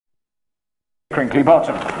Crinkly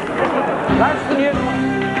bottom. That's the new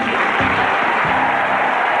one.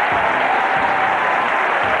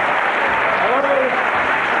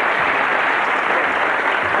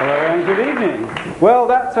 Hello and good evening. Well,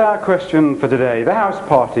 that's our question for today. The house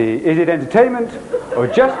party. Is it entertainment or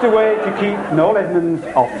just a way to keep Noel Edmonds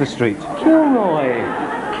off the street? Kilroy.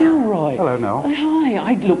 Hello, Noel.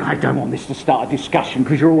 Hi. Look, I don't want this to start a discussion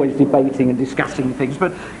because you're always debating and discussing things,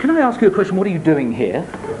 but can I ask you a question? What are you doing here?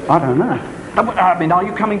 I don't know. I mean, are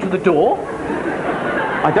you coming to the door?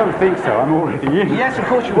 I don't think so. I'm already in. Yes, of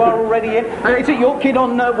course you are already in. Is it your kid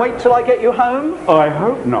on Wait Till I Get You Home? I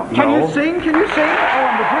hope not, Can Noel. you sing? Can you sing? Oh,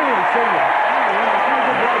 I'm a brilliant singer.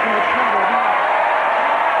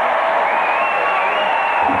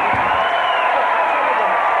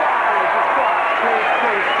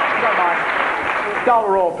 Dull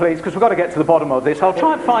roar, please, because we've got to get to the bottom of this. I'll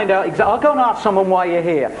try and find out exactly. I'll go and ask someone why you're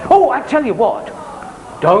here. Oh, I tell you what.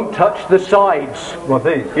 Don't touch the sides. What,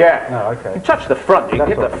 these? Yeah. No, okay. You touch the front. You can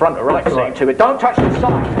give the front a right seat to it. Don't touch the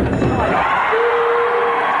side.